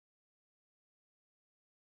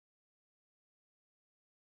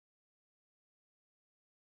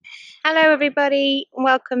Hello everybody,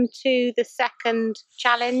 welcome to the second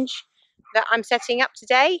challenge that I'm setting up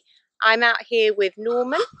today. I'm out here with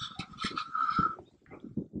Norman.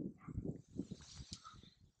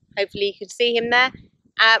 Hopefully you can see him there.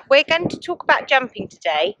 We're going to talk about jumping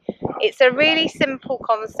today. It's a really simple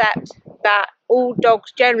concept that all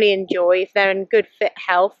dogs generally enjoy if they're in good fit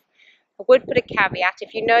health. I would put a caveat: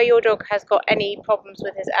 if you know your dog has got any problems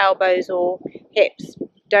with his elbows or hips,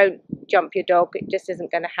 don't jump your dog. It just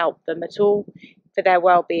isn't going to help them at all for their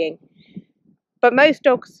well-being. But most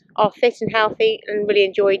dogs are fit and healthy and really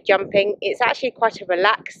enjoy jumping. It's actually quite a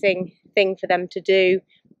relaxing thing for them to do.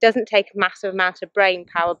 It doesn't take a massive amount of brain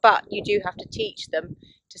power, but you do have to teach them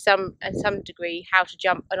to some degree how to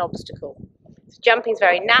jump an obstacle. So jumping is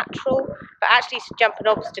very natural, but actually to jump an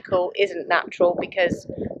obstacle isn't natural because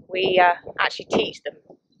we actually teach them.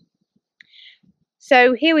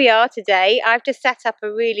 So here we are today. I've just set up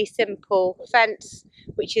a really simple fence,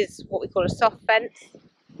 which is what we call a soft fence.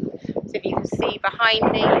 So if you can see behind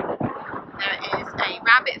me, there is a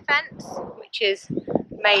rabbit fence, which is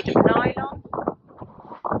made of nylon.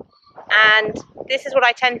 And this is what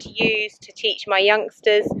I tend to use to teach my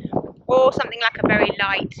youngsters, or something like a very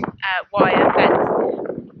light wire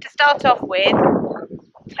fence. To start off with,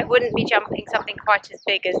 I wouldn't be jumping something quite as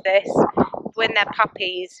big as this. When they're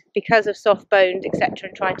puppies, because of soft bones, etc.,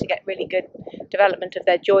 and trying to get really good development of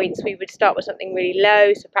their joints, we would start with something really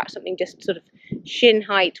low, so perhaps something just sort of shin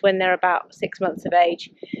height when they're about 6 months of age,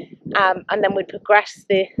 and then we'd progress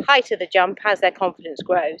the height of the jump as their confidence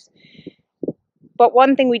grows. But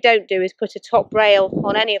one thing we don't do is put a top rail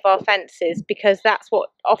on any of our fences, because that's what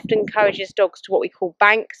often encourages dogs to what we call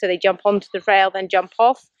bank, so they jump onto the rail then jump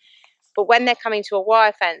off. But when they're coming to a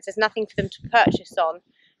wire fence, there's nothing for them to purchase on.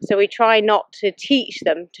 So we try not to teach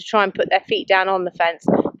them to try and put their feet down on the fence,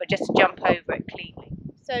 but just to jump over it cleanly.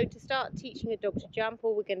 So to start teaching a dog to jump,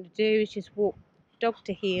 all we're going to do is just walk dog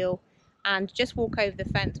to heel and just walk over the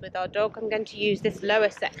fence with our dog. I'm going to use this lower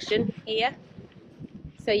section here.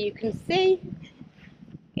 So you can see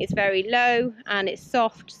it's very low and it's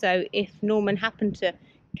soft. So if Norman happened to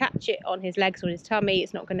catch it on his legs or his tummy,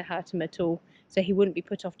 it's not going to hurt him at all. So he wouldn't be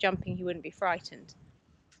put off jumping, he wouldn't be frightened.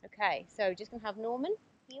 Okay, so just going to have Norman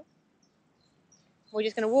heel. We're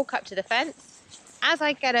just going to walk up to the fence. As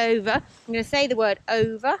I get over, I'm going to say the word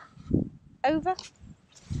over, over.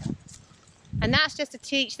 And that's just to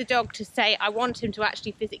teach the dog to say, I want him to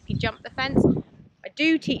actually physically jump the fence. I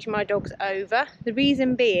do teach my dogs over. The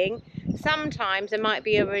reason being, sometimes there might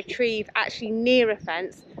be a retrieve actually near a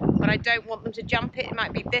fence, but I don't want them to jump it. It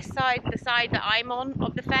might be this side, the side that I'm on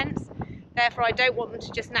of the fence. Therefore, I don't want them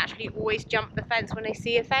to just naturally always jump the fence when they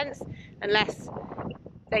see a fence, unless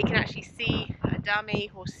they can actually see a dummy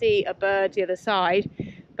or see a bird the other side.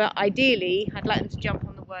 But ideally, I'd like them to jump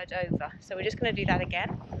on the word over. So we're just going to do that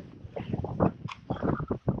again. So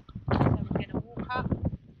we're going to walk up.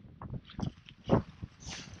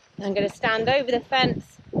 I'm going to stand over the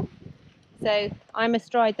fence. So I'm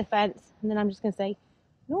astride the fence, and then I'm just going to say,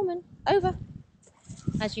 Norman, over.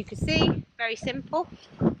 As you can see, very simple.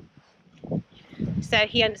 So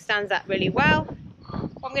he understands that really well.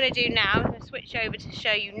 What I'm going to do now, I'm going to switch over to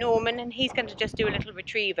show you Norman, and he's going to just do a little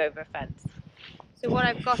retrieve over a fence. So what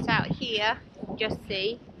I've got out here, just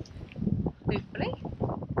see, hopefully,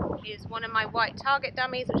 is one of my white target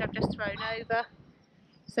dummies, which I've just thrown over.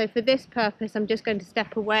 So for this purpose, I'm just going to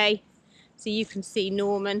step away so you can see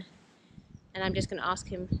Norman, and I'm just going to ask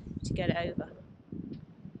him to get it over.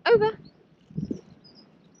 Over!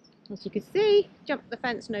 As you can see, jump the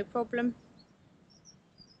fence, no problem.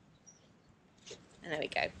 And there we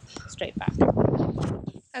go, straight back.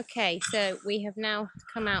 Okay, so we have now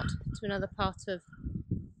come out to another part of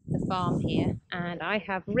the farm here, and I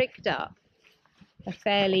have rigged up a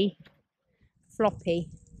fairly floppy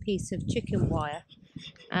piece of chicken wire.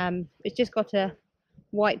 It's just got a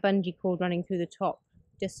white bungee cord running through the top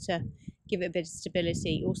just to give it a bit of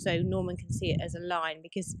stability. Also, Norman can see it as a line,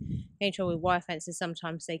 because the trouble with wire fences,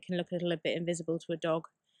 sometimes they can look a little bit invisible to a dog.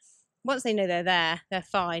 Once they know they're there, they're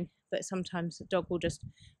fine, but sometimes the dog will just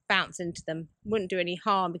bounce into them. Wouldn't do any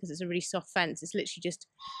harm because it's a really soft fence. It's literally just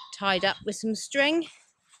tied up with some string,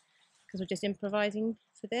 because we're just improvising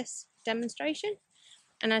for this demonstration.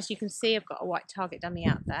 And as you can see, I've got a white target dummy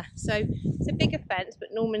out there. So it's a bigger fence, but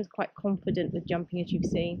Norman's quite confident with jumping, as you've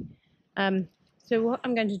seen. So what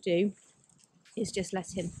I'm going to do is just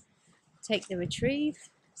let him take the retrieve.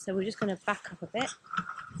 So we're just going to back up a bit.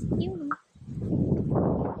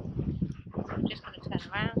 I'm just going to turn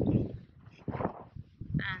around, and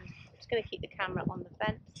I'm just going to keep the camera on the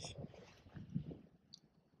fence.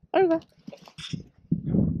 Over.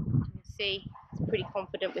 You can see he's pretty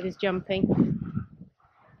confident with his jumping.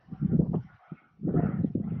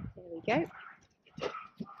 There we go.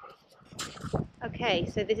 Okay,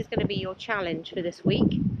 so this is going to be your challenge for this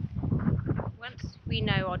week. Once we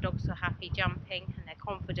know our dogs are happy jumping and they're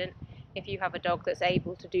confident, if you have a dog that's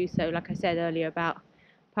able to do so, like I said earlier about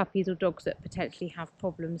puppies or dogs that potentially have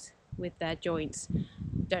problems with their joints,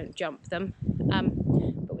 don't jump them.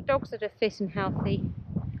 But with dogs that are fit and healthy,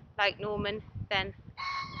 like Norman, then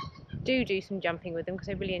do some jumping with them because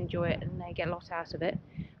they really enjoy it and they get a lot out of it.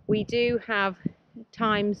 We do have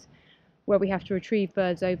times where we have to retrieve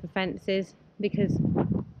birds over fences because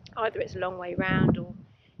either it's a long way round or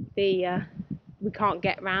we can't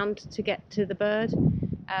get round to get to the bird.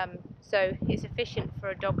 So it's efficient for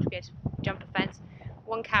a dog to be able to jump a fence.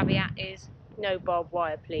 One caveat is no barbed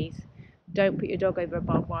wire, please. Don't put your dog over a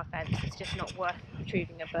barbed wire fence. It's just not worth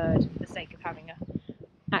retrieving a bird for the sake of having an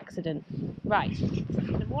accident. Right, so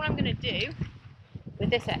what I'm going to do with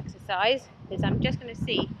this exercise is I'm just going to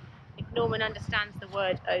see if Norman understands the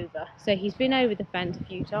word over. So he's been over the fence a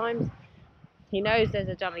few times. He knows there's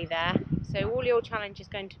a dummy there. So all your challenge is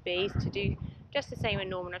going to be is to do just the same with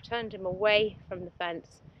Norman. I've turned him away from the fence.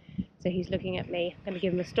 So he's looking at me. I'm going to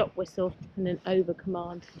give him a stop whistle and an over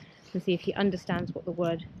command and see if he understands what the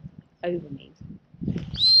word over means.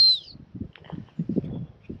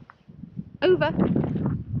 Over.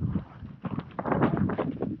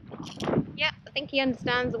 Yeah, I think he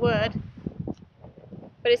understands the word.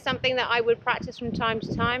 But it's something that I would practice from time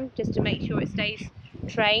to time just to make sure it stays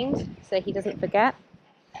trained so he doesn't forget.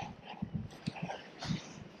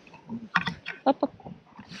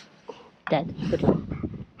 Dead. Good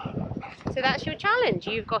one. So that's your challenge.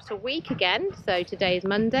 You've got a week again. So today is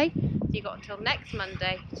Monday. So you've got until next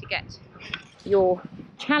Monday to get your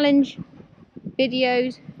challenge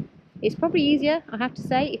videos. It's probably easier, I have to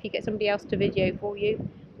say, if you get somebody else to video for you.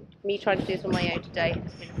 Me trying to do this on my own today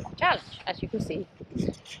has been a challenge. As you can see,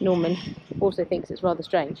 Norman also thinks it's rather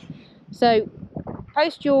strange. So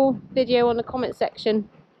post your video on the comment section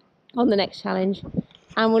on the next challenge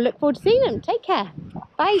and we'll look forward to seeing them. Take care.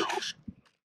 Bye.